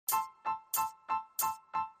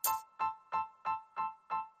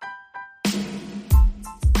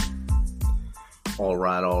All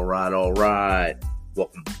right.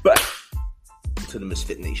 Welcome back to the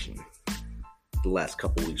Misfit Nation. The last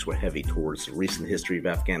couple weeks were heavy towards the recent history of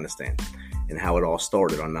Afghanistan and how it all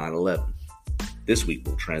started on 9/11. This week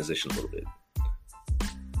we'll transition a little bit,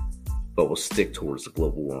 but we'll stick towards the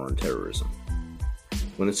global war on terrorism.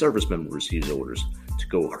 When a service member receives orders to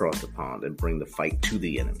go across the pond and bring the fight to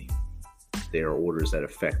the enemy, they are orders that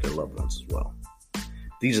affect their loved ones as well.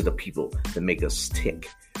 These are the people that make us tick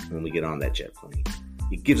when we get on that jet plane.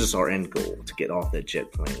 It gives us our end goal to get off that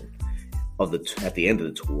jet plane at the end of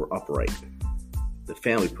the tour upright. The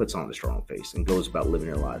family puts on a strong face and goes about living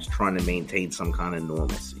their lives trying to maintain some kind of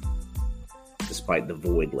normalcy, despite the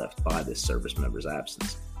void left by this service member's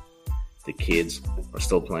absence. The kids are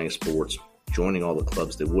still playing sports, joining all the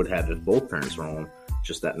clubs they would have if both parents were home,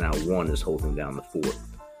 just that now one is holding down the fort.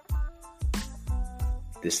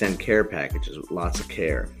 They send care packages with lots of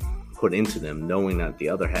care put into them, knowing that the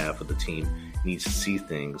other half of the team needs to see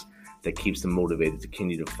things that keeps them motivated to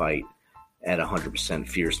continue to fight at 100%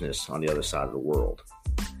 fierceness on the other side of the world.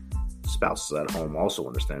 Spouses at home also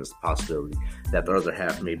understands the possibility that the other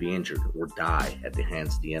half may be injured or die at the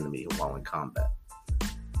hands of the enemy while in combat.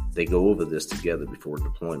 They go over this together before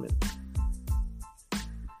deployment.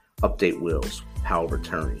 Update wills, power of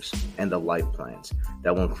attorneys, and the life plans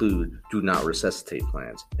that will include do not resuscitate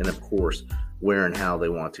plans, and of course, where and how they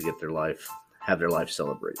want to have their life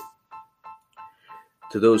celebrated.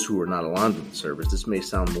 To those who are not aligned with the service, this may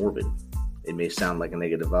sound morbid. It may sound like a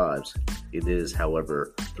negative vibes. It is,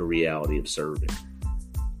 however, the reality of serving.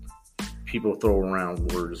 People throw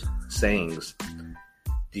around sayings.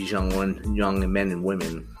 These young men and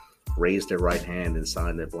women raise their right hand and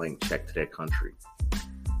sign a blank check to their country.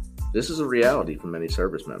 This is a reality for many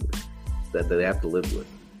service members that they have to live with.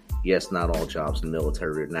 Yes, not all jobs in the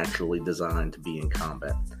military are naturally designed to be in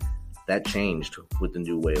combat. That changed with the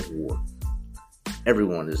new way of war.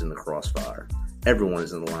 Everyone is in the crossfire. Everyone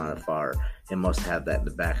is in the line of fire and must have that in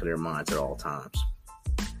the back of their minds at all times.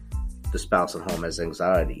 The spouse at home has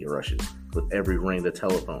anxiety rushes with every ring of the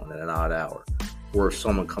telephone at an odd hour, or if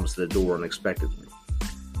someone comes to the door unexpectedly.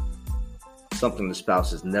 Something the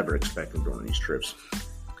spouse is never expecting during these trips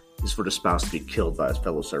is for the spouse to be killed by his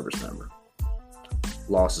fellow service member.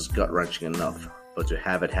 Loss is gut-wrenching enough, but to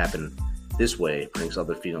have it happen this way brings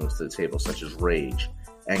other feelings to the table, such as rage,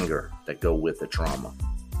 anger that go with the trauma.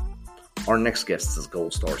 Our next guest is his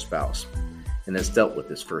Gold Star spouse and has dealt with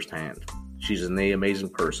this firsthand. She's an amazing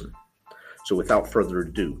person. So without further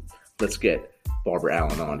ado, let's get Barbara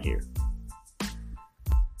Allen on here.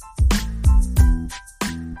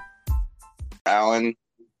 Allen,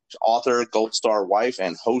 author, Gold Star wife,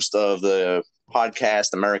 and host of the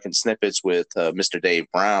podcast American Snippets with Mr. Dave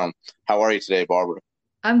Brown. How are you today, Barbara?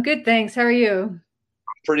 I'm good, thanks. How are you?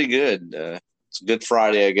 Pretty good. It's a good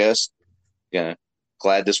Friday, I guess. Yeah.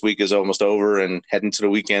 Glad this week is almost over and heading to the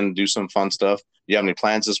weekend to do some fun stuff. Do you have any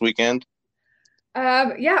plans this weekend?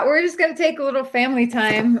 Yeah, we're just going to take a little family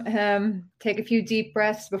time, take a few deep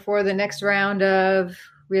breaths before the next round of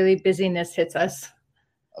really busyness hits us.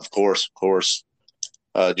 Of course.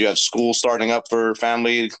 Do you have school starting up for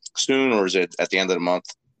family soon, or is it at the end of the month?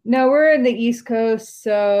 No, we're in the East Coast,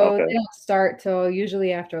 so They don't start till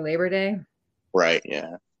usually after Labor Day. Right,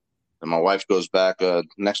 yeah. And my wife goes back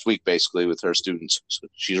next week, basically, with her students. So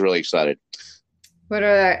she's really excited.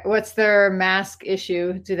 What's their mask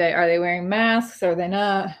issue? Are they wearing masks? Or are they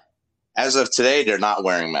not? As of today, they're not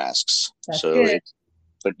wearing masks. That's good.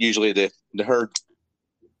 But usually they hurt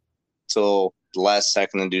till the last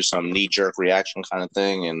second and do some knee-jerk reaction kind of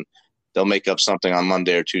thing, and they'll make up something on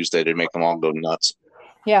Monday or Tuesday to make them all go nuts.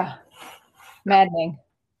 Yeah, maddening.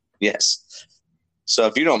 Yes. So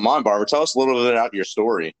if you don't mind, Barbara, tell us a little bit about your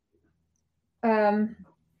story. From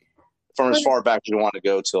as far back as you want to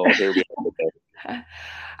go till here we are.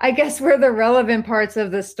 I guess where the relevant parts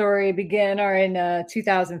of the story begin are in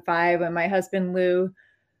 2005 when my husband Lou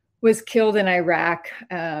was killed in Iraq.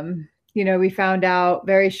 We found out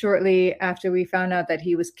very shortly after we found out that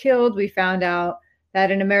he was killed, we found out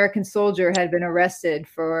that an American soldier had been arrested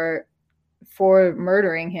for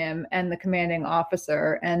murdering him and the commanding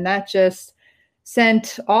officer. And that just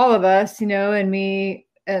sent all of us, and me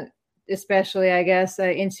especially, I guess,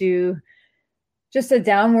 into just a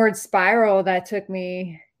downward spiral that took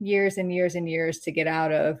me years and years and years to get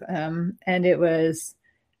out of. And it was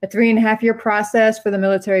a 3.5-year process for the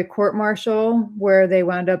military court-martial where they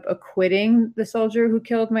wound up acquitting the soldier who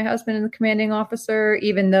killed my husband and the commanding officer,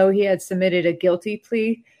 even though he had submitted a guilty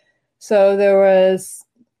plea. So there was,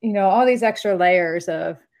 all these extra layers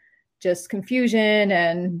of just confusion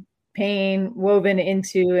and pain woven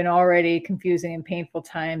into an already confusing and painful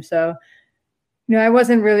time. So I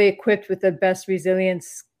wasn't really equipped with the best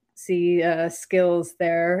resiliency skills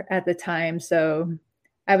there at the time, so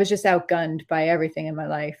I was just outgunned by everything in my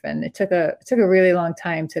life, and it took a really long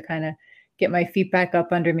time to kind of get my feet back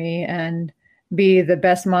up under me and be the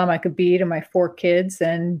best mom I could be to my 4 kids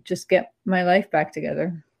and just get my life back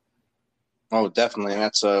together. Oh, definitely. And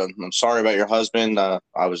I'm sorry about your husband.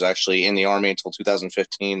 I was actually in the Army until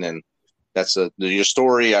 2015, and that's your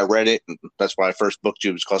story. I read it, and that's why I first booked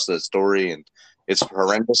you, was because of that story. And it's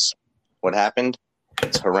horrendous what happened.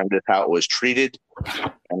 It's horrendous how it was treated,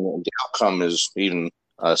 and the outcome is even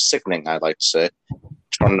sickening, I'd like to say,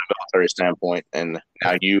 from the military standpoint. And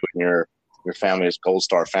now you and your family, as Gold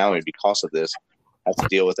Star family, because of this, have to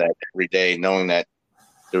deal with that every day, knowing that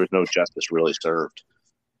there was no justice really served.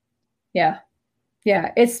 Yeah.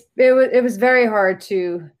 Yeah. It was very hard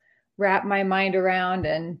to wrap my mind around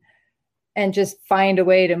and just find a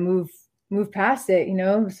way to move past it.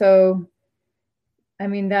 So I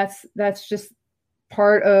mean, that's just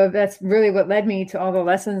that's really what led me to all the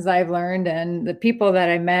lessons I've learned and the people that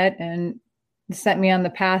I met and sent me on the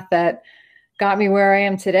path that got me where I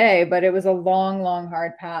am today. But it was a long, long,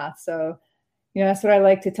 hard path. So, that's what I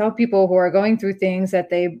like to tell people who are going through things that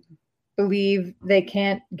they believe they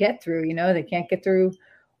can't get through. They can't get through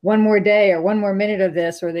one more day or one more minute of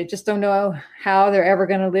this, or they just don't know how they're ever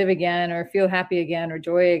going to live again or feel happy again or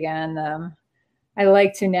joy again. I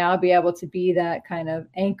like to now be able to be that kind of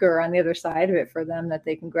anchor on the other side of it for them that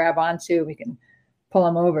they can grab onto. We can pull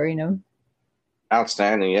them over.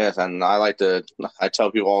 Outstanding, yes. And I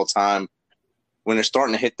tell people all the time, when they're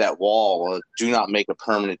starting to hit that wall, do not make a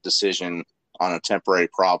permanent decision on a temporary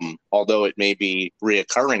problem. Although it may be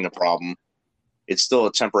reoccurring the problem, it's still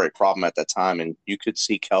a temporary problem at that time. And you could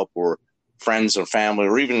seek help, or friends or family,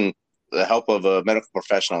 or even the help of a medical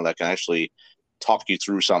professional that can actually talk you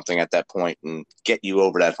through something at that point and get you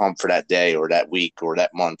over that hump for that day or that week or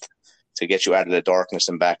that month, to get you out of the darkness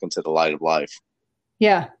and back into the light of life.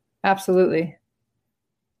 Yeah, absolutely.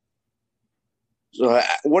 So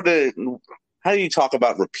how do you talk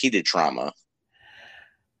about repeated trauma?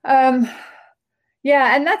 Um,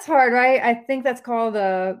 yeah, and that's hard, right? I think that's called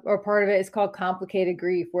or part of it is called complicated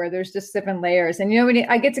grief, where there's just different layers. And when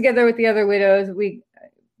I get together with the other widows,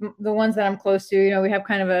 the ones that I'm close to, we have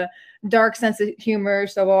kind of a dark sense of humor,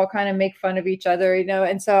 so we'll all kind of make fun of each other,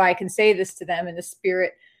 and so I can say this to them in the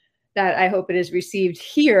spirit that I hope it is received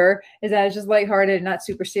here, is that it's just lighthearted and not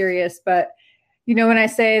super serious. But when I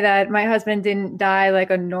say that my husband didn't die like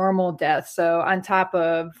a normal death, so on top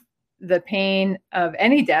of the pain of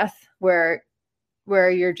any death, where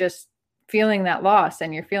you're just feeling that loss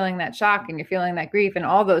and you're feeling that shock and you're feeling that grief and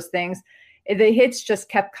all those things, the hits just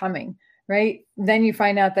kept coming, right? Then you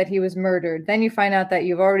find out that he was murdered. Then you find out that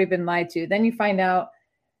you've already been lied to. Then you find out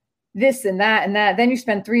this and that and that. Then you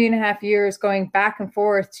spend 3.5 years going back and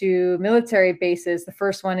forth to military bases, the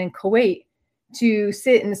first one in Kuwait, to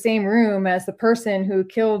sit in the same room as the person who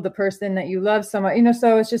killed the person that you love so much.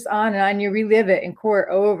 So it's just on and on. You relive it in court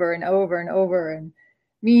over and over and over, and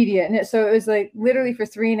media. And so it was like literally for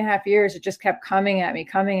 3.5 years, it just kept coming at me,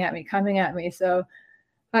 coming at me, coming at me. So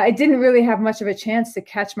I didn't really have much of a chance to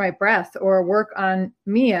catch my breath or work on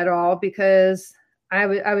me at all, because I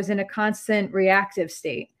was in a constant reactive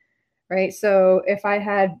state, right? So if I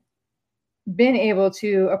had been able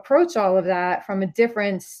to approach all of that from a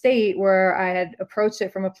different state, where I had approached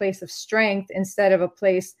it from a place of strength instead of a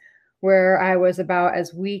place where I was about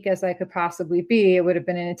as weak as I could possibly be, it would have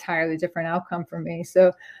been an entirely different outcome for me.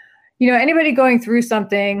 So, anybody going through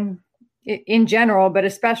something in general, but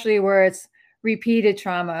especially where it's repeated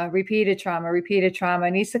trauma,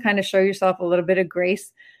 needs to kind of show yourself a little bit of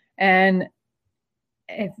grace, and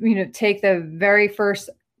take the very first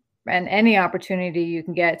and any opportunity you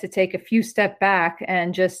can get to take a few steps back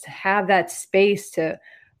and just have that space to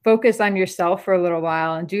focus on yourself for a little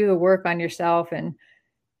while and do the work on yourself and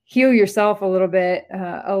heal yourself a little bit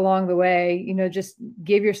along the way. Just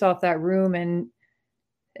give yourself that room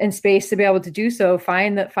and space to be able to do so.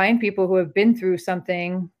 Find people who have been through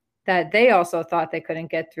something that they also thought they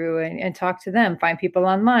couldn't get through, and talk to them. Find people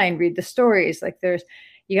online, read the stories.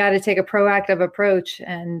 You got to take a proactive approach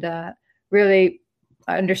and really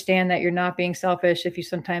understand that you're not being selfish if you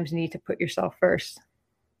sometimes need to put yourself first.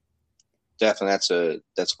 Definitely.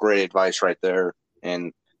 That's great advice right there.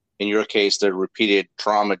 And in your case, the repeated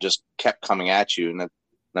trauma just kept coming at you. And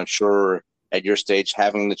I'm sure at your stage,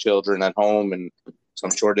 having the children at home, and so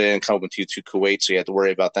I'm sure they didn't come with you to Kuwait, so you had to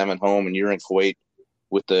worry about them at home. And you're in Kuwait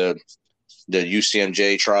with the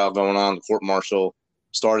UCMJ trial going on. The court martial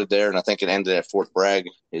started there, and I think it ended at Fort Bragg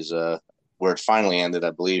is where it finally ended,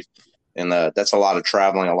 I believe. And that's a lot of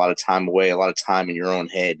traveling, a lot of time away, a lot of time in your own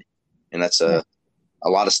head. And that's a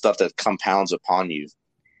lot of stuff that compounds upon you.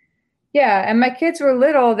 Yeah, and my kids were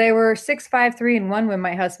little. They were 6, 5, 3, and 1 when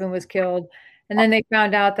my husband was killed. And then they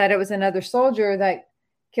found out that it was another soldier that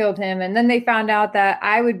killed him. And then they found out that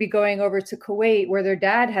I would be going over to Kuwait, where their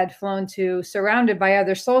dad had flown to, surrounded by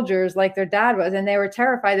other soldiers like their dad was. And they were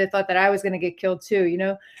terrified. They thought that I was going to get killed too, you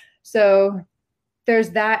know? So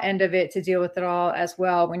there's that end of it to deal with it all as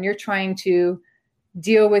well. When you're trying to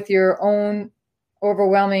deal with your own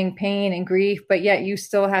overwhelming pain and grief, but yet you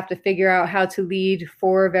still have to figure out how to lead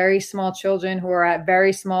 4 very small children who are at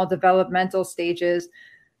very small developmental stages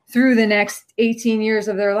through the next 18 years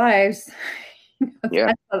of their lives.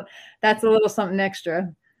 Yeah. That's a little something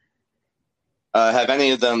extra. Have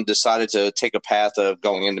any of them decided to take a path of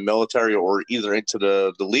going into military or either into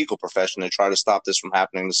the legal profession to try to stop this from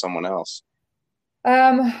happening to someone else?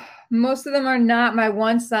 Most of them are not. My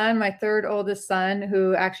one son, my 3rd oldest son,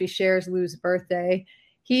 who actually shares Lou's birthday,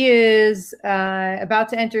 he is about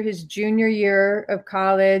to enter his junior year of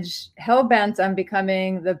college, hell-bent on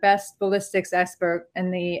becoming the best ballistics expert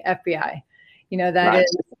in the FBI. You know, that Nice.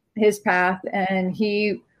 is his path, and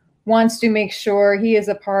he wants to make sure he is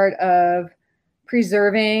a part of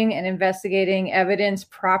preserving and investigating evidence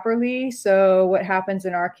properly, so what happens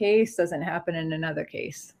in our case doesn't happen in another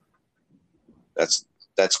case.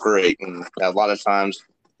 That's great. And a lot of times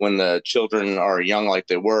when the children are young like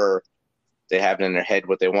they were, they have it in their head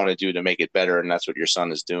what they want to do to make it better, and that's what your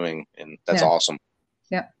son is doing, and that's awesome.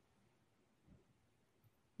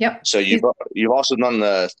 Yep. So you've also done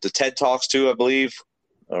the TED Talks too, I believe,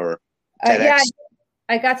 or TEDx? Yeah,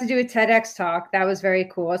 I got to do a TEDx talk. That was very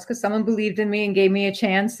cool. It's because someone believed in me and gave me a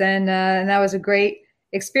chance, and that was a great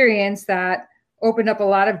experience that opened up a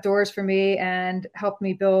lot of doors for me and helped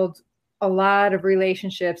me build a lot of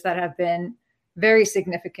relationships that have been very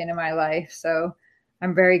significant in my life. So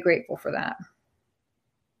I'm very grateful for that.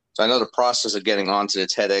 So I know the process of getting onto the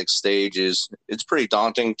TEDx stage it's pretty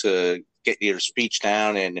daunting to get your speech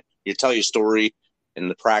down and you tell your story and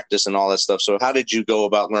the practice and all that stuff. So how did you go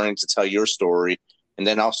about learning to tell your story and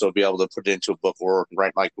then also be able to put it into a book or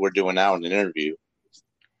write like we're doing now in an interview?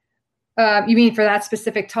 You mean for that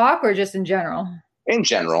specific talk or just in general? In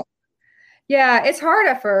general. Yeah, it's hard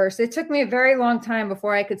at first. It took me a very long time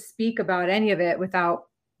before I could speak about any of it without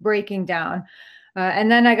breaking down.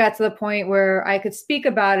 And then I got to the point where I could speak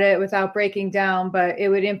about it without breaking down, but it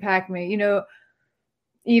would impact me. You know,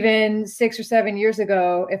 even 6 or 7 years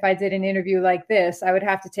ago, if I did an interview like this, I would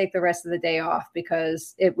have to take the rest of the day off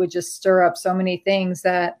because it would just stir up so many things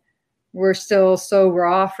that were still so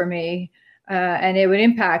raw for me. And it would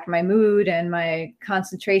impact my mood and my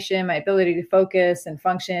concentration, my ability to focus and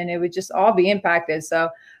function. It would just all be impacted. So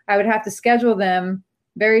I would have to schedule them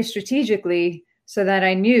very strategically so that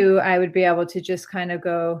I knew I would be able to just kind of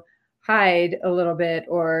go hide a little bit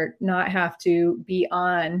or not have to be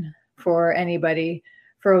on for anybody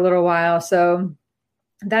for a little while. So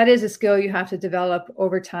that is a skill you have to develop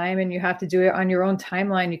over time, and you have to do it on your own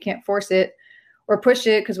timeline. You can't force it or push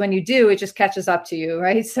it, because when you do, it just catches up to you,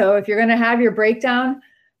 right? So if you're going to have your breakdown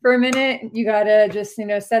for a minute, you got to just,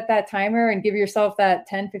 set that timer and give yourself that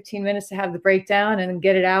 10, 15 minutes to have the breakdown and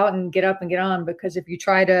get it out and get up and get on. Because if you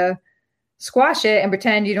try to squash it and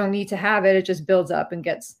pretend you don't need to have it, it just builds up and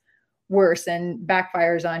gets worse and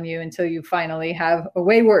backfires on you until you finally have a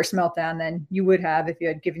way worse meltdown than you would have if you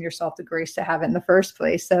had given yourself the grace to have it in the first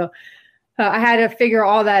place. So I had to figure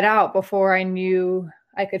all that out before I knew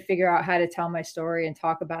I could figure out how to tell my story and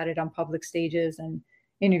talk about it on public stages and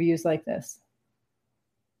interviews like this.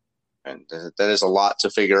 And that is a lot to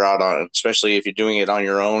figure out on, especially if you're doing it on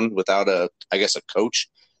your own without a coach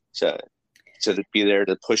to be there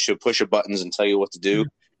to push your buttons and tell you what to do.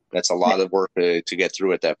 That's a lot of work to get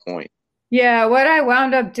through at that point. Yeah, what I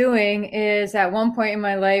wound up doing is at one point in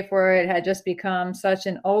my life where it had just become such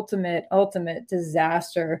an ultimate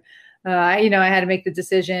disaster. I had to make the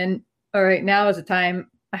decision. All right, now is the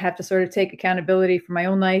time I have to sort of take accountability for my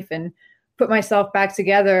own life and put myself back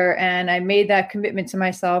together. And I made that commitment to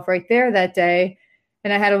myself right there that day.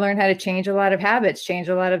 And I had to learn how to change a lot of habits, change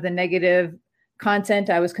a lot of the negative content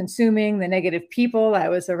I was consuming, the negative people I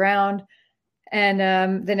was around, and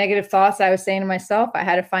the negative thoughts I was saying to myself. I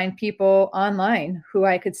had to find people online who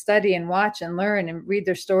I could study and watch and learn and read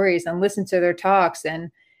their stories and listen to their talks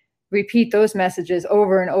and repeat those messages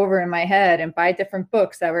over and over in my head and buy different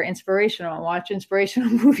books that were inspirational and watch inspirational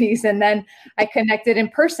movies. And then I connected in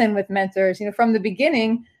person with mentors. From the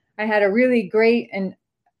beginning, I had a really great and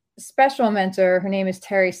special mentor. Her name is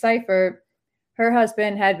Terry Seifert. Her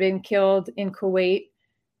husband had been killed in Kuwait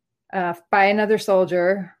by another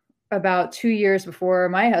soldier about 2 years before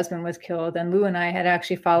my husband was killed. And Lou and I had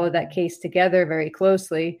actually followed that case together very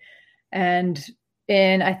closely. And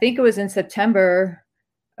I think it was in September,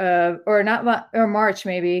 or not, or March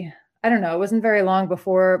maybe. I don't know. It wasn't very long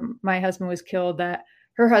before my husband was killed that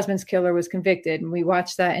her husband's killer was convicted, and we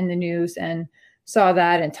watched that in the news and saw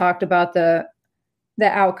that and talked about the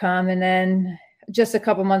outcome. And then just a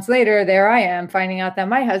couple months later, there I am finding out that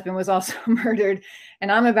my husband was also murdered,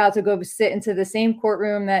 and I'm about to go sit into the same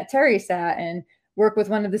courtroom that Terry sat and work with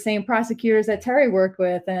one of the same prosecutors that Terry worked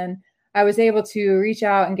with. And I was able to reach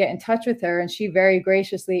out and get in touch with her, and she very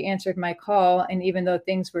graciously answered my call. And even though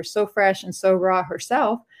things were so fresh and so raw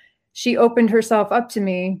herself, she opened herself up to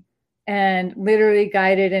me and literally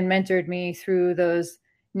guided and mentored me through those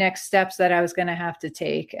next steps that I was going to have to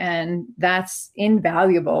take. And that's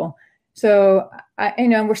invaluable. So,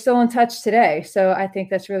 we're still in touch today. So I think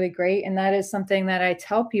that's really great. And that is something that I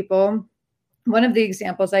tell people. One of the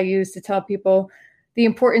examples I use to tell people the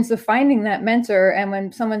importance of finding that mentor. And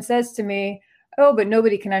when someone says to me, oh, but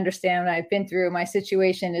nobody can understand what I've been through, my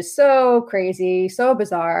situation is so crazy, so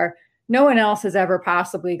bizarre, no one else has ever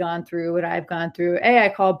possibly gone through what I've gone through. I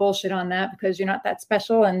call bullshit on that, because you're not that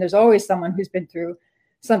special. And there's always someone who's been through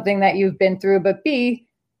something that you've been through. But B,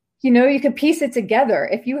 you can piece it together.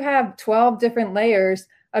 If you have 12 different layers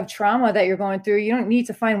of trauma that you're going through, you don't need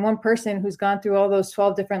to find one person who's gone through all those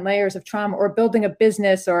 12 different layers of trauma, or building a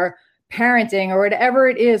business, or parenting, or whatever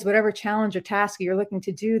it is, whatever challenge or task you're looking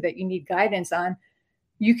to do that you need guidance on.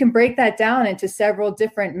 You can break that down into several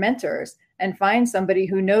different mentors and find somebody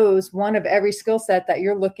who knows one of every skill set that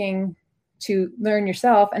you're looking to learn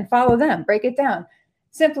yourself, and follow them, break it down,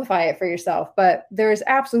 simplify it for yourself. But there is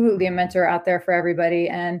absolutely a mentor out there for everybody,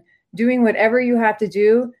 and doing whatever you have to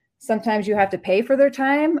do. Sometimes you have to pay for their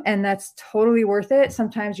time, and that's totally worth it.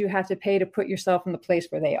 Sometimes you have to pay to put yourself in the place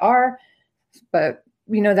where they are, but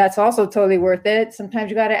that's also totally worth it. Sometimes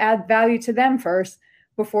you got to add value to them first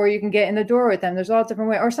before you can get in the door with them. There's all different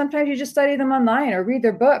ways. Or sometimes you just study them online, or read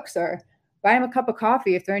their books, or buy them a cup of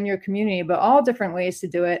coffee if they're in your community, but all different ways to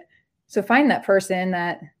do it. So find that person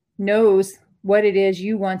that knows what it is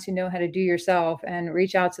you want to know how to do yourself, and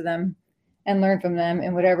reach out to them and learn from them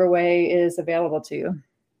in whatever way is available to you.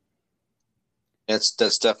 That's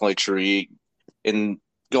definitely true. In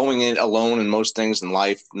going in alone in most things in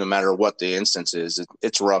life, no matter what the instance is,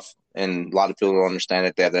 it's rough. And a lot of people don't understand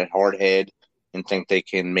it. They have that hard head and think they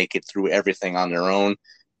can make it through everything on their own.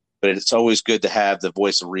 But it's always good to have the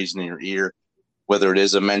voice of reason in your ear, whether it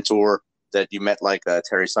is a mentor that you met like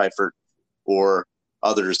Terry Seifert, or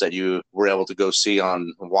others that you were able to go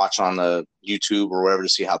watch on the YouTube or wherever, to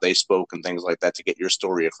see how they spoke and things like that, to get your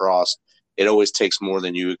story across. It always takes more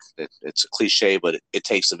than you. It's a cliche, but it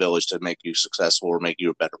takes a village to make you successful or make you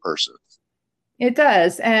a better person. It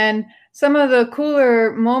does. And some of the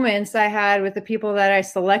cooler moments I had with the people that I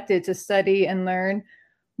selected to study and learn,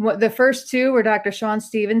 the first two were Dr. Sean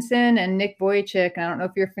Stevenson and Nick Vujicic. I don't know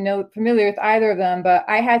if you're familiar with either of them, but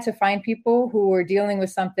I had to find people who were dealing with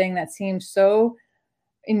something that seemed so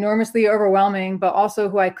enormously overwhelming, but also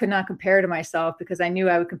who I could not compare to myself, because I knew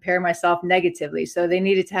I would compare myself negatively. So they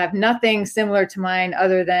needed to have nothing similar to mine,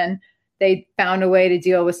 other than they found a way to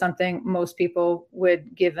deal with something most people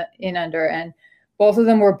would give in under. And both of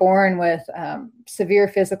them were born with severe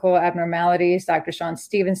physical abnormalities. Dr. Sean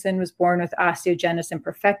Stevenson was born with osteogenesis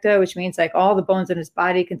imperfecta, which means like all the bones in his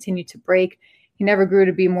body continued to break. He never grew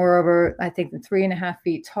to be more over, I think, than 3.5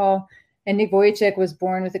 feet tall. And Nick Vujicic was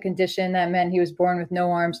born with a condition that meant he was born with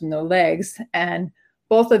no arms and no legs. And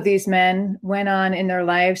both of these men went on in their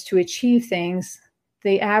lives to achieve things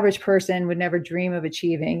the average person would never dream of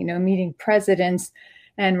achieving, meeting presidents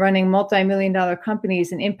and running multi-million-dollar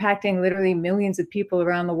companies and impacting literally millions of people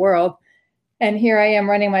around the world. And here I am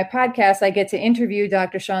running my podcast. I get to interview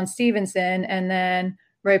Dr. Sean Stevenson. And then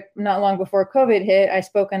not long before COVID hit, I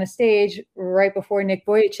spoke on a stage right before Nick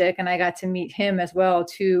Vujicic, and I got to meet him as well.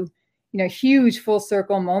 Two huge full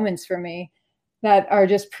circle moments for me that are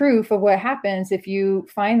just proof of what happens if you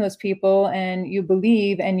find those people and you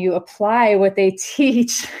believe and you apply what they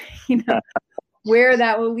teach, where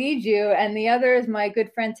that will lead you. And the other is my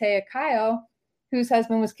good friend Taya Kyle, whose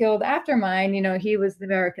husband was killed after mine. He was the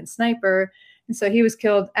American sniper. And so he was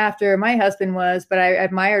killed after my husband was, but I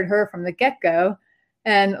admired her from the get-go.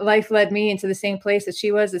 And life led me into the same place that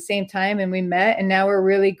she was at the same time. And we met, and now we're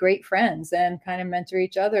really great friends and kind of mentor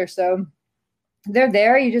each other. So they're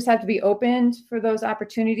there. You just have to be open for those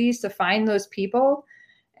opportunities to find those people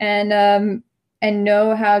and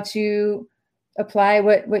know how to apply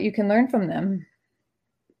what you can learn from them.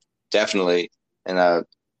 Definitely. And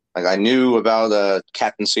I knew about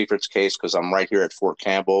Captain Seifert's case because I'm right here at Fort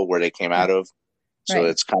Campbell where they came out of. So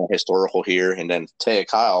It's kind of historical here. And then Taya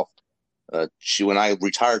Kyle, When I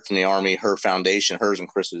retired from the Army, her foundation, hers and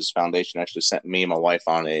Chris's foundation, actually sent me and my wife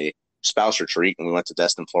on a spouse retreat, and we went to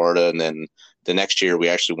Destin, Florida. And then the next year, we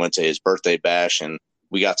actually went to his birthday bash, and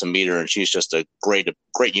we got to meet her. And she's just a great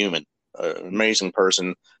human, amazing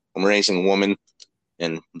person, amazing woman,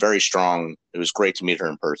 and very strong. It was great to meet her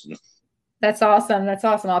in person. That's awesome. That's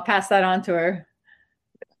awesome. I'll pass that on to her.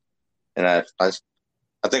 And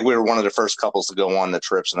I think we were one of the first couples to go on the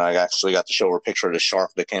trips, and I actually got to show her a picture of the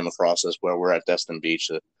shark that came across us while we're at Destin Beach.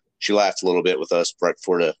 She laughed a little bit with us right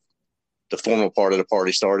before the formal part of the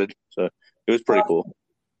party started. So it was pretty cool.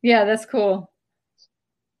 Yeah, that's cool.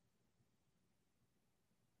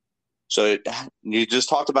 So you just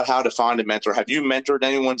talked about how to find a mentor. Have you mentored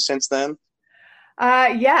anyone since then?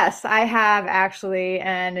 Yes, I have actually.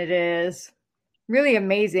 And it is really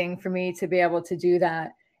amazing for me to be able to do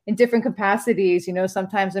that in different capacities,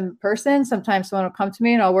 sometimes in person, sometimes someone will come to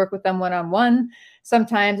me and I'll work with them one-on-one.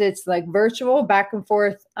 Sometimes it's like virtual, back and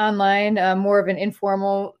forth online, more of an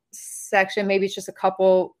informal section. Maybe it's just a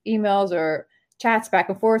couple emails or chats back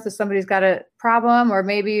and forth if somebody's got a problem, or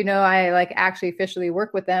maybe, I like actually officially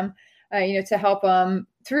work with them, to help them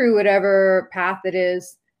through whatever path it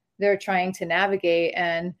is they're trying to navigate.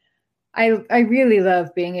 And I really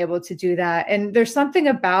love being able to do that. And there's something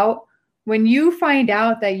about when you find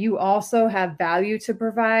out that you also have value to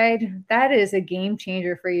provide, that is a game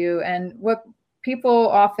changer for you. And what people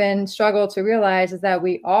often struggle to realize is that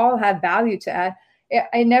we all have value to add.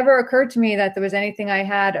 It never occurred to me that there was anything I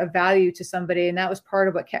had of value to somebody. And that was part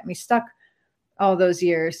of what kept me stuck all those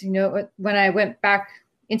years. When I went back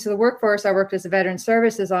into the workforce, I worked as a veteran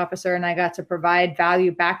services officer, and I got to provide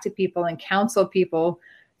value back to people and counsel people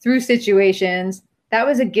through situations. That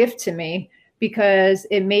was a gift to me, because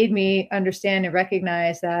it made me understand and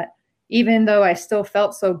recognize that even though I still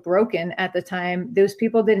felt so broken at the time, those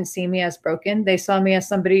people didn't see me as broken. They saw me as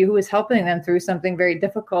somebody who was helping them through something very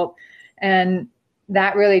difficult. And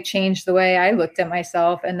that really changed the way I looked at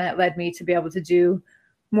myself. And that led me to be able to do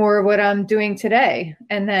more of what I'm doing today.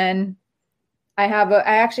 And then I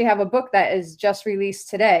actually have a book that is just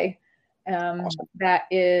released today. Awesome. That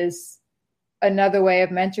is another way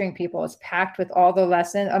of mentoring people. It's packed with all the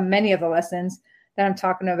lessons, many of the lessons that I'm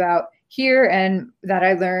talking about here and that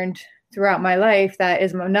I learned throughout my life. That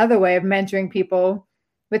is another way of mentoring people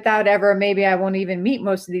without ever, maybe I won't even meet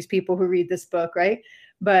most of these people who read this book, right?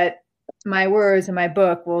 But my words in my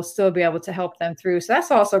book will still be able to help them through. So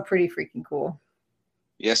that's also pretty freaking cool.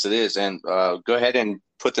 Yes, it is. And go ahead and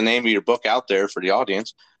put the name of your book out there for the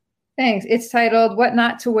audience. Thanks. It's titled What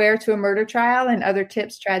Not to Wear to a Murder Trial and Other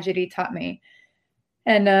Tips Tragedy Taught Me.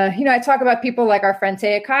 And, I talk about people like our friend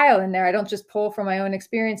Taya Kyle in there. I don't just pull from my own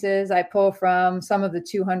experiences. I pull from some of the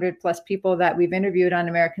 200 plus people that we've interviewed on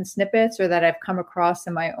American Snippets, or that I've come across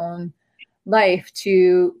in my own life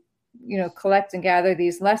to, collect and gather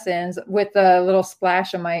these lessons with a little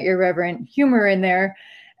splash of my irreverent humor in there,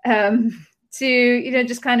 to,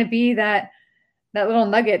 just kind of be that little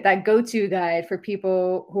nugget, that go-to guide for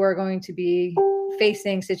people who are going to be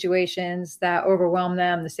facing situations that overwhelm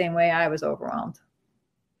them the same way I was overwhelmed.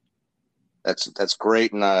 That's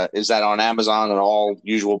great. And is that on Amazon and all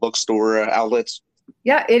usual bookstore outlets?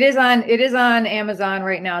 Yeah, it is on Amazon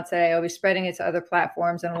right now today. I'll be spreading it to other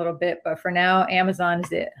platforms in a little bit, but for now, Amazon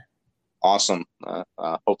is it. Awesome.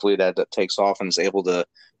 Hopefully that takes off and is able to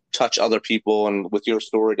touch other people, and with your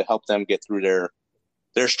story to help them get through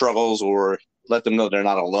their struggles, or let them know they're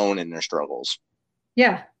not alone in their struggles.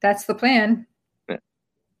 Yeah, that's the plan. Yeah.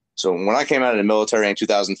 So when I came out of the military in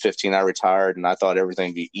 2015, I retired, and I thought everything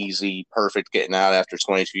would be easy, perfect getting out after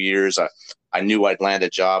 22 years. I knew I'd land a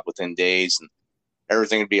job within days and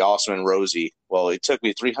everything would be awesome and rosy. Well, it took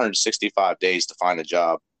me 365 days to find a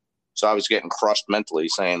job. So I was getting crushed mentally,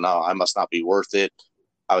 saying, no, I must not be worth it.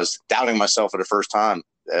 I was doubting myself for the first time.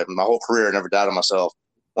 My whole career, I never doubted myself.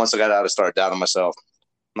 Once I got out, I started doubting myself.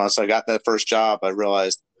 Once I got that first job, I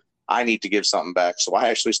realized I need to give something back. So I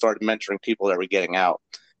actually started mentoring people that were getting out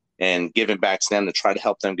and giving back to them to try to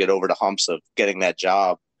help them get over the humps of getting that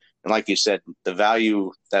job. And like you said, the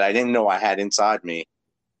value that I didn't know I had inside me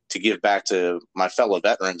to give back to my fellow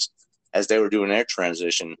veterans as they were doing their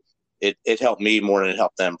transition, it helped me more than it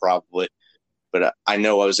helped them probably. But I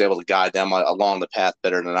know I was able to guide them along the path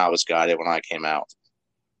better than I was guided when I came out.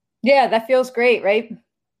 Yeah, that feels great, right?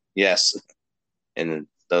 Yes. And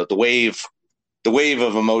the wave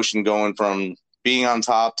of emotion going from being on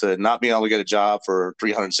top to not being able to get a job for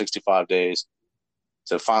 365 days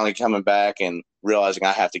to finally coming back and realizing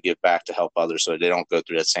I have to give back to help others so they don't go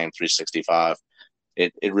through that same 365.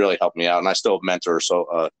 It really helped me out. And I still mentor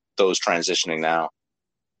those transitioning now.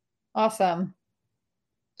 Awesome.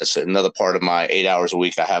 that's another part of my 8 hours a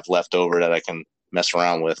week I have left over that I can mess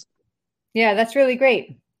around with. Yeah, that's really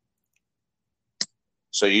great.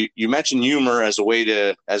 So you mentioned humor as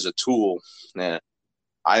a tool. And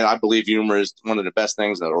I believe humor is one of the best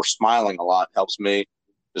things or smiling a lot helps me.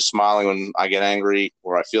 Just smiling when I get angry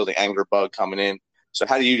or I feel the anger bug coming in. So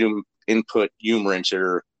how do you input humor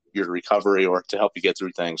into your recovery or to help you get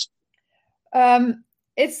through things?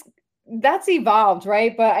 That's evolved,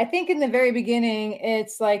 right? But I think in the very beginning,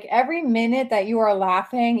 it's like every minute that you are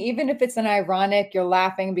laughing, even if it's an ironic, you're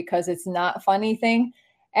laughing because it's not funny thing.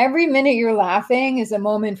 Every minute you're laughing is a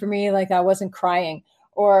moment for me, like I wasn't crying,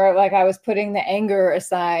 or like I was putting the anger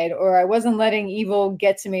aside, or I wasn't letting evil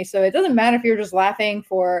get to me. So it doesn't matter if you're just laughing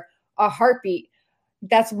for a heartbeat.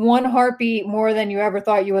 That's one heartbeat more than you ever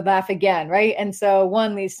thought you would laugh again, right? And so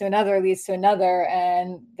one leads to another,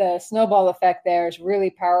 and the snowball effect there is really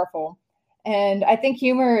powerful. And I think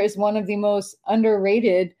humor is one of the most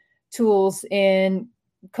underrated tools in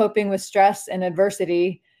coping with stress and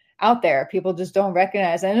adversity out there. People just don't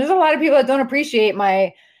recognize it. And there's a lot of people that don't appreciate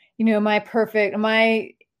my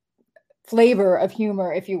flavor of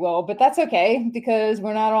humor, if you will, but that's okay because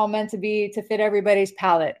we're not all meant to fit everybody's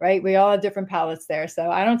palate, right? We all have different palates there. So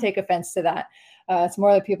I don't take offense to that. It's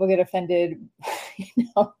more that people get offended,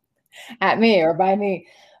 at me or by me.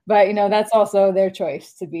 But, that's also their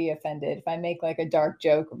choice to be offended. If I make like a dark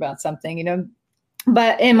joke about something,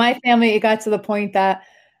 but in my family, it got to the point that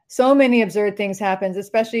so many absurd things happens,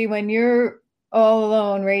 especially when you're all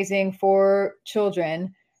alone raising 4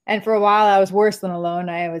 children. And for a while, I was worse than alone.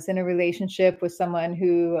 I was in a relationship with someone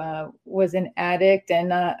who was an addict and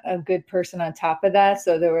not a good person on top of that.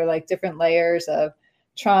 So there were like different layers of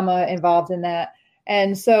trauma involved in that.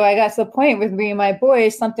 And so I got to the point with me and my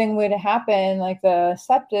boys, something would happen, like the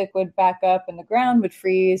septic would back up and the ground would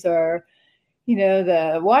freeze, or,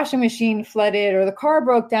 the washing machine flooded, or the car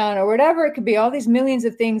broke down, or whatever it could be, all these millions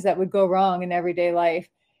of things that would go wrong in everyday life.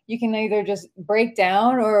 You can either just break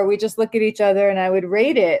down or we just look at each other and I would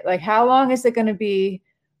rate it. Like, how long is it going to be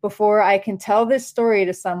before I can tell this story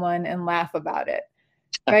to someone and laugh about it?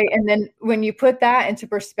 Right. And then when you put that into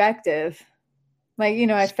perspective, like,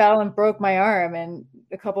 I fell and broke my arm in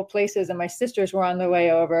a couple places and my sisters were on their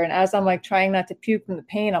way over. And as I'm like trying not to puke from the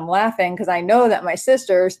pain, I'm laughing because I know that my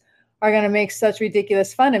sisters are going to make such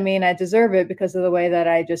ridiculous fun of me and I deserve it because of the way that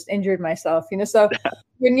I just injured myself, so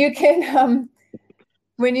when you can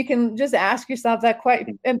just ask yourself that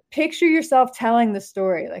question and picture yourself telling the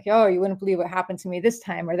story, like, oh, you wouldn't believe what happened to me this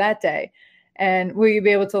time or that day. And will you be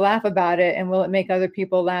able to laugh about it? And will it make other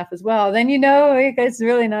people laugh as well? Then, it's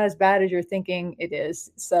really not as bad as you're thinking it is.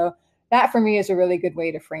 So that for me is a really good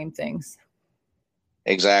way to frame things.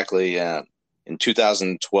 Exactly. In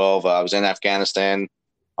 2012, I was in Afghanistan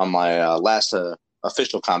on my last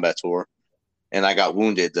official combat tour, and I got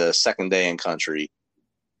wounded the second day in country.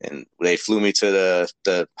 And they flew me to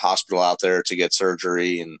the hospital out there to get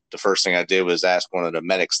surgery. And the first thing I did was ask one of the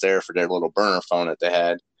medics there for their little burner phone that they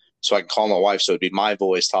had so I could call my wife so it'd be my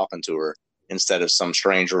voice talking to her instead of some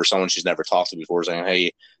stranger or someone she's never talked to before saying,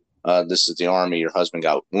 hey, this is the Army. Your husband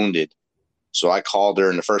got wounded. So I called her,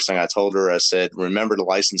 and the first thing I told her, I said, remember the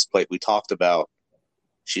license plate we talked about?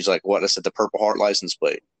 She's like, what? I said, the Purple Heart license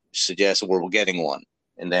plate. She said, yes, we're getting one.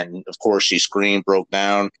 And then, of course, she screamed, broke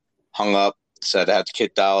down, hung up, said I had to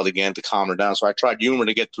kit dial it again to calm her down. So I tried humor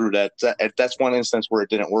to get through that. That's one instance where it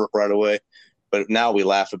didn't work right away. But now we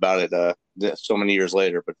laugh about it so many years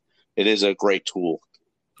later. But it is a great tool.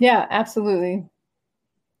 Yeah, absolutely.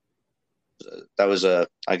 I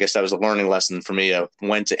guess that was a learning lesson for me of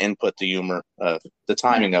when to input the humor, the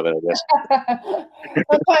timing of it, I guess.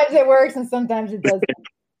 Sometimes it works and sometimes it doesn't.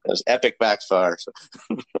 It was epic backfire.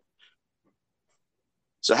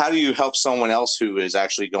 So how do you help someone else who is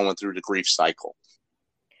actually going through the grief cycle?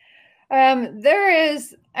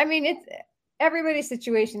 Everybody's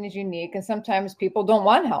situation is unique, and sometimes people don't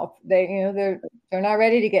want help. They're not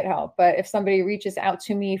ready to get help. But if somebody reaches out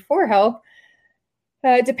to me for help,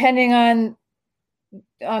 depending on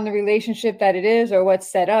the relationship that it is or what's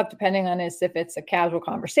set up, depending on if it's a casual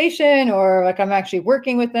conversation or like I'm actually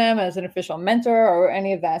working with them as an official mentor or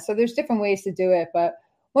any of that. So there's different ways to do it. But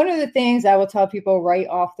one of the things I will tell people right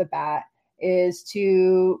off the bat is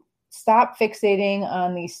to stop fixating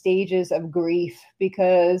on these stages of grief,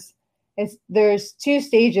 because there's 2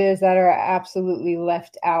 stages that are absolutely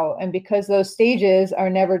left out. And because those stages are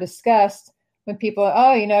never discussed, when people,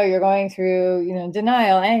 you're going through,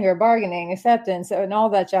 denial, anger, bargaining, acceptance, and all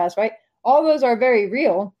that jazz, right? All those are very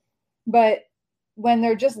real. But when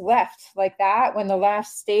they're just left like that, when the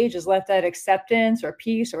last stage is left at acceptance or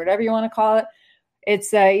peace or whatever you want to call it,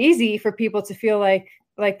 it's easy for people to feel like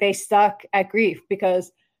they stuck at grief,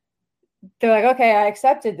 because they're like, okay, I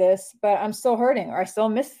accepted this, but I'm still hurting, or I still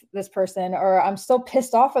miss this person, or I'm still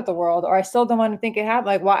pissed off at the world, or I still don't want to think it happened.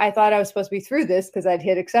 Like, why I thought I was supposed to be through this because I'd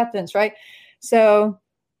hit acceptance, right? So,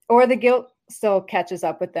 or the guilt still catches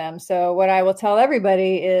up with them. So, what I will tell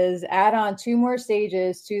everybody is add on 2 more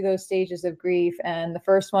stages to those stages of grief. And the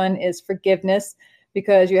first one is forgiveness,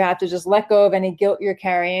 because you have to just let go of any guilt you're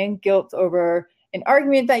carrying, guilt over an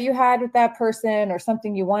argument that you had with that person or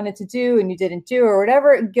something you wanted to do and you didn't do, or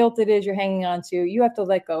whatever guilt it is you're hanging on to, you have to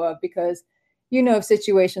let go of, because if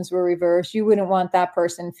situations were reversed, you wouldn't want that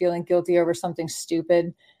person feeling guilty over something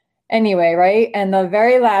stupid anyway, right? And the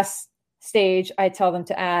very last stage I tell them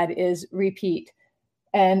to add is repeat,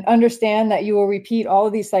 and understand that you will repeat all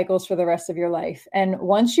of these cycles for the rest of your life. And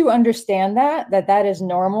once you understand that is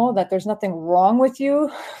normal, that there's nothing wrong with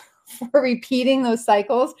you for repeating those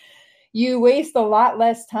cycles, you waste a lot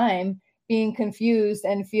less time being confused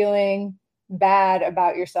and feeling bad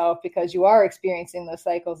about yourself, because you are experiencing those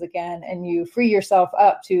cycles again, and you free yourself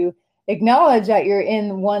up to acknowledge that you're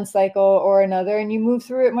in one cycle or another, and you move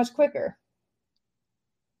through it much quicker.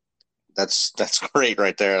 That's great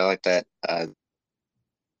right there. I like that.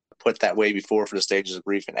 Put that way before for the stages of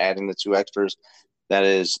grief and adding the 2 extras. That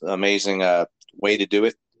is amazing way to do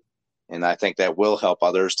it. And I think that will help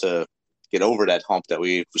others to get over that hump that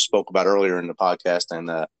we spoke about earlier in the podcast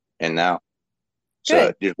and now.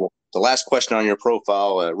 Good. So the last question on your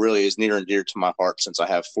profile really is near and dear to my heart, since I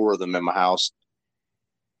have 4 of them in my house.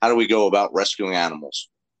 How do we go about rescuing animals?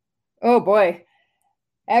 Oh boy,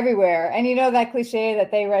 everywhere. And that cliche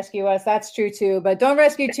that they rescue us, that's true too, but don't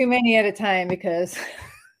rescue too many at a time, because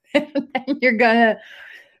you're gonna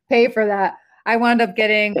pay for that. I wound up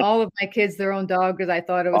getting all of my kids their own dog because I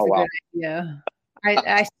thought it was a good idea.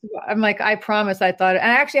 I'm like, I promise I thought it.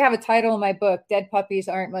 And I actually have a title in my book, Dead Puppies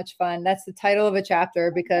Aren't Much Fun. That's the title of a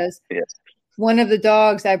chapter, because one of the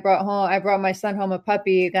dogs I brought my son home a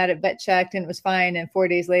puppy, got it vet checked, and it was fine. And 4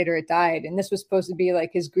 days later it died. And this was supposed to be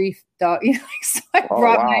like his grief dog. So I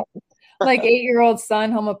brought my 8-year-old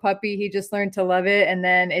son home a puppy. He just learned to love it. And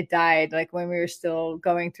then it died like when we were still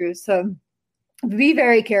going through. So be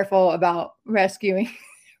very careful about rescuing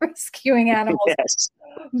animals. Yes.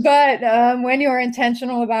 But when you're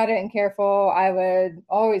intentional about it and careful, I would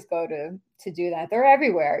always go to do that. They're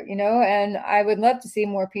everywhere, and I would love to see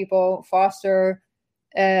more people foster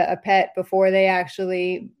a pet before they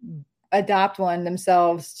actually adopt one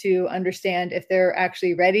themselves, to understand if they're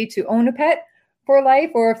actually ready to own a pet for life,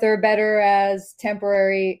 or if they're better as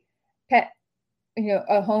temporary pet,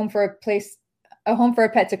 a home for a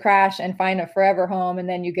pet to crash and find a forever home. And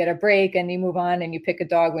then you get a break and you move on and you pick a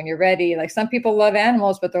dog when you're ready. Like, some people love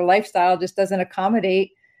animals, but their lifestyle just doesn't accommodate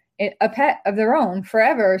a pet of their own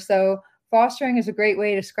forever. So fostering is a great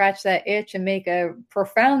way to scratch that itch and make a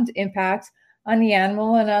profound impact on the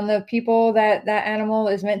animal and on the people that animal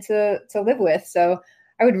is meant to live with. So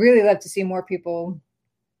I would really love to see more people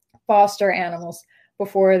foster animals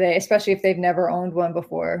before they, especially if they've never owned one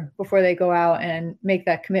before they go out and make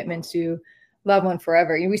that commitment to love one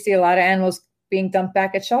forever. We see a lot of animals being dumped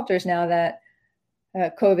back at shelters now that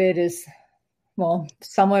COVID is,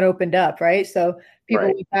 somewhat opened up, right? So people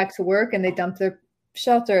went back to work and they dumped their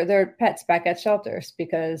pets back at shelters,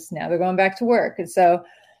 because now they're going back to work. And so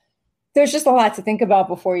there's just a lot to think about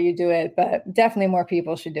before you do it, but definitely more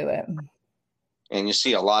people should do it. And you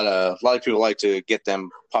see a lot of people like to get them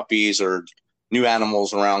puppies or new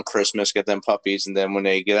animals around Christmas, get them puppies. And then when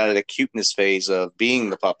they get out of the cuteness phase of being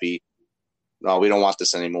the puppy, no, we don't want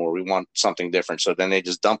this anymore. We want something different. So then they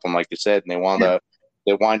just dump them, like you said, and they wind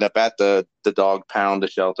up at the dog pound, the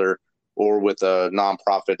shelter, or with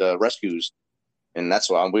nonprofit rescues. And that's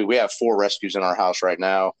why we have 4 rescues in our house right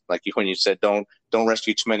now. Like when you said, don't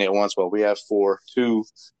rescue too many at once. Well, we have 4, two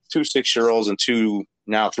 6-year-olds and 2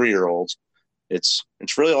 now 3-year-olds. It's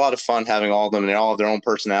really a lot of fun having all of them, and they all have their own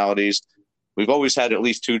personalities. We've always had at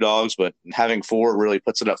least 2 dogs, but having 4 really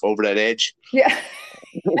puts it up over that edge. Yeah.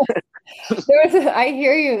 I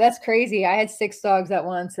hear you. That's crazy. I had 6 dogs at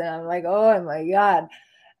once, and I'm like, oh my God.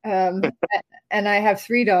 And I have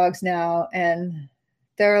 3 dogs now, and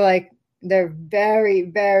they're very,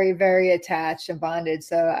 very, very attached and bonded.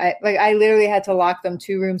 So I literally had to lock them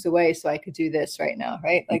 2 rooms away so I could do this right now.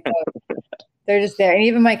 Right. Like they're just there. And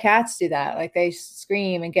even my cats do that. Like, they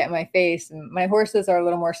scream and get in my face, and my horses are a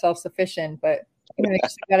little more self-sufficient, but you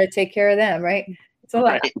just got to take care of them. Right. It's a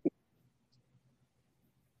lot. Right.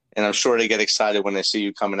 And I'm sure they get excited when they see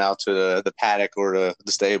you coming out to the paddock or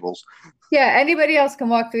the stables. Yeah, anybody else can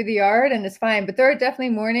walk through the yard and it's fine. But there are definitely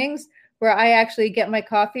mornings where I actually get my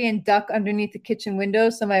coffee and duck underneath the kitchen window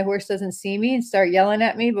so my horse doesn't see me and start yelling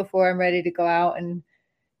at me before I'm ready to go out and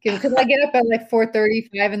Because I get up at like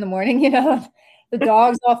 4:35 in the morning, you know. The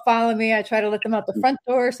dogs all follow me. I try to let them out the front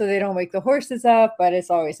door so they don't wake the horses up, but it's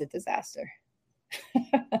always a disaster.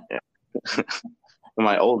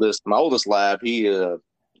 My oldest lab, he's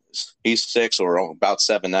 6 or about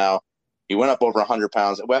 7 now. He went up over 100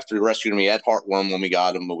 pounds. After we rescued him, he had heartworm when we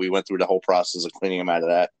got him, but we went through the whole process of cleaning him out of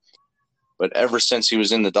that. But ever since he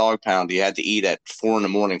was in the dog pound, he had to eat at 4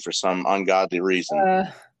 a.m. for some ungodly reason.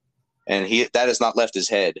 And that has not left his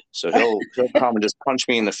head. So he'll come and just punch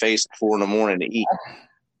me in the face at 4 a.m. to eat.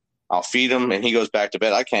 I'll feed him, and he goes back to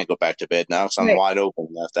bed. I can't go back to bed now because I'm wide open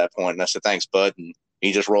at that point. And I said, thanks, bud. And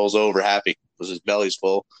he just rolls over happy because his belly's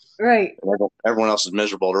full. Right. And everyone else is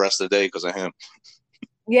miserable the rest of the day because of him.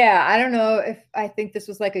 Yeah, I don't know if I think this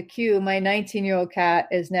was like a cue. My 19-year-old cat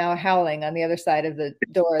is now howling on the other side of the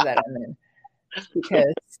door that I'm in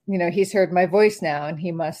because, you know, he's heard my voice now and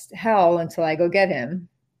he must howl until I go get him.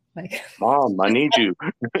 Like, Mom, I need you.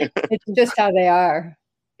 It's just how they are.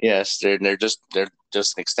 Yes, they're just an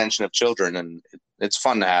extension of children, and it's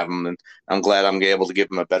fun to have them. And I'm glad I'm able to give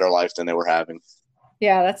them a better life than they were having.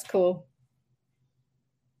 Yeah, that's cool.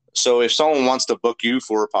 So, if someone wants to book you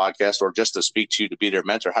for a podcast or just to speak to you to be their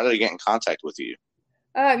mentor, how do they get in contact with you?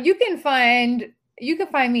 You can find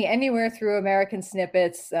me anywhere through American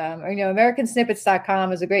Snippets.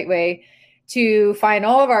 AmericanSnippets.com is a great way to find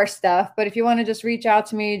all of our stuff. But if you want to just reach out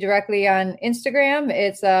to me directly on Instagram,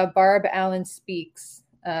 it's Barb Allen Speaks.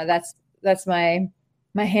 That's my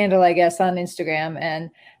handle, I guess, on Instagram. And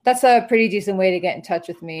that's a pretty decent way to get in touch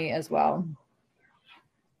with me as well.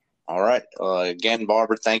 All right. Again,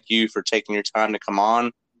 Barbara, thank you for taking your time to come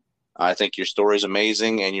on. I think your story is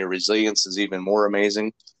amazing and your resilience is even more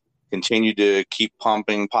amazing. Continue to keep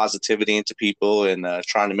pumping positivity into people and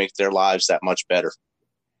trying to make their lives that much better.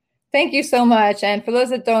 Thank you so much. And for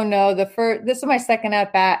those that don't know, this is my second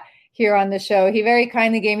at-bat here on the show. He very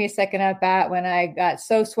kindly gave me a second at-bat when I got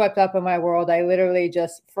so swept up in my world. I literally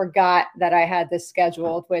just forgot that I had this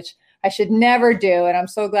scheduled, which I should never do. And I'm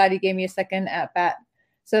so glad he gave me a second at-bat.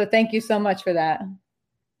 So thank you so much for that.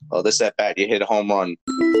 Well, this at-bat, you hit a home run.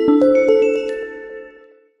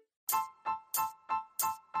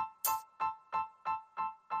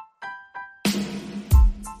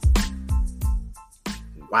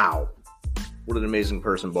 Wow. What an amazing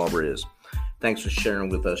person Barbara is. Thanks for sharing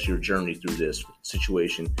with us your journey through this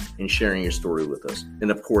situation and sharing your story with us. And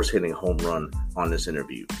of course, hitting a home run on this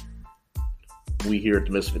interview. We here at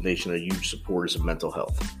the Misfit Nation are huge supporters of mental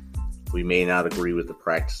health. We may not agree with the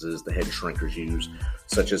practices the head shrinkers use,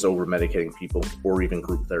 such as over-medicating people or even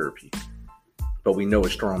group therapy. But we know a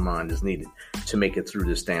strong mind is needed to make it through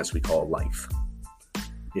this dance we call life.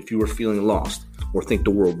 If you are feeling lost or think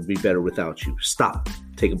the world would be better without you, stop,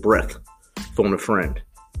 take a breath, phone a friend,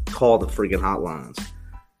 call the friggin' hotlines,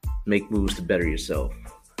 make moves to better yourself.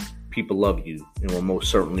 People love you and will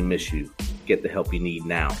most certainly miss you. Get the help you need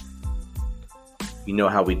now. You know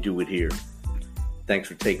how we do it here. Thanks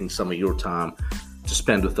for taking some of your time to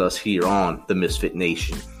spend with us here on the Misfit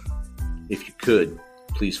Nation. If you could,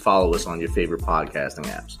 please follow us on your favorite podcasting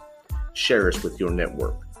apps. Share us with your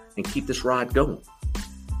network and keep this ride going.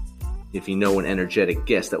 If you know an energetic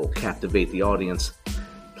guest that will captivate the audience,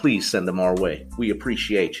 please send them our way. We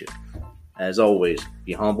appreciate you. As always,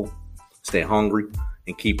 be humble, stay hungry,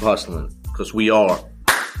 and keep hustling because we are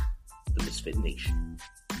the Misfit Nation.